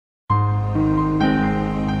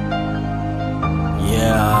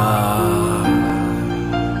Yeah,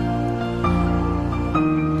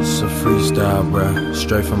 it's a freestyle, bruh.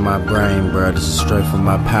 Straight from my brain, bruh. This is straight from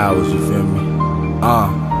my powers, you feel me?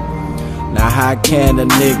 Now how can a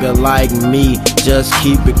nigga like me just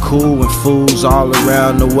keep it cool when fools all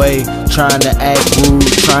around the way trying to act rude,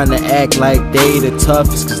 trying to act like they the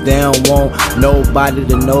toughest, cause they don't want nobody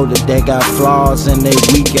to know that they got flaws and they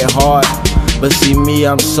weak at heart. But see me,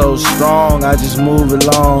 I'm so strong, I just move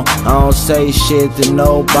along. I don't say shit to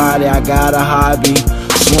nobody, I got a hobby.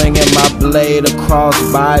 Swinging my blade across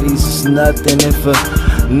bodies, it's nothing if a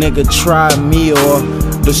nigga try me or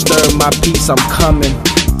disturb my peace, I'm coming.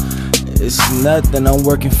 It's nothing, I'm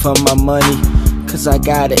working for my money, cause I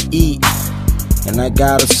gotta eat and I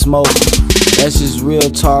gotta smoke. That's just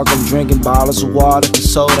real talk, I'm drinking bottles of water,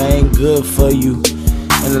 cause soda ain't good for you.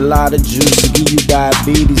 And a lot of juice to give you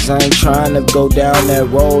diabetes. I ain't trying to go down that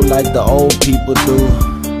road like the old people do.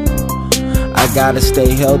 I gotta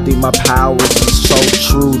stay healthy, my powers is so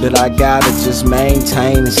true that I gotta just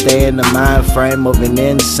maintain and stay in the mind frame of an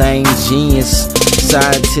insane genius,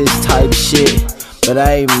 scientist type shit. But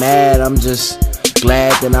I ain't mad, I'm just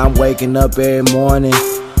glad that I'm waking up every morning.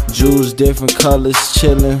 Jewels different colors,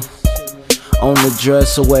 chilling on the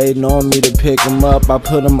dresser, waiting on me to pick them up. I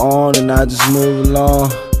put them on and I just move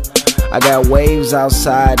along. I got waves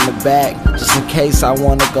outside in the back, just in case I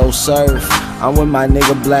wanna go surf. I'm with my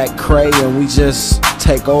nigga Black Cray and we just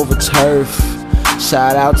take over turf.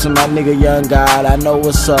 Shout out to my nigga Young God, I know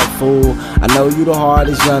what's up, fool. I know you the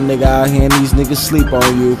hardest young nigga out here and these niggas sleep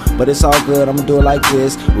on you. But it's all good, I'ma do it like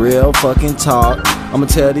this, real fucking talk. I'ma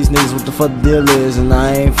tell these niggas what the fuck the deal is, and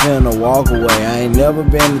I ain't finna walk away. I ain't never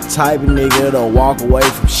been the type of nigga to walk away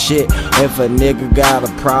from shit. If a nigga got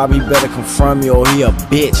a problem, he better confront me or he a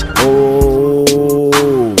bitch.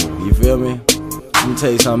 Oh, you feel me? I'ma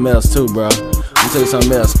tell you something else too, bro. I'ma tell you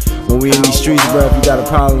something else. When we in these streets, bro, if you got a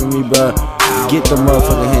problem with me, bro, get the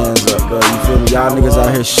motherfucking hands up, bro. You feel me? Y'all niggas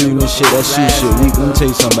out here shooting and shit. That shoot shit. Let me tell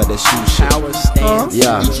you something about that shoot shit.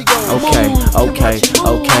 Yeah. Okay.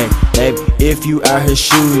 Baby, if you out here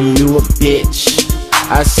shooting, you a bitch.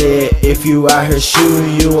 I said, if you out here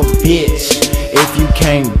shooting, you a bitch. If you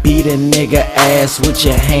can't beat a nigga ass with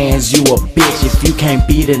your hands, you a bitch. If you can't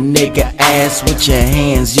beat a nigga ass with your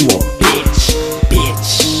hands, you a bitch.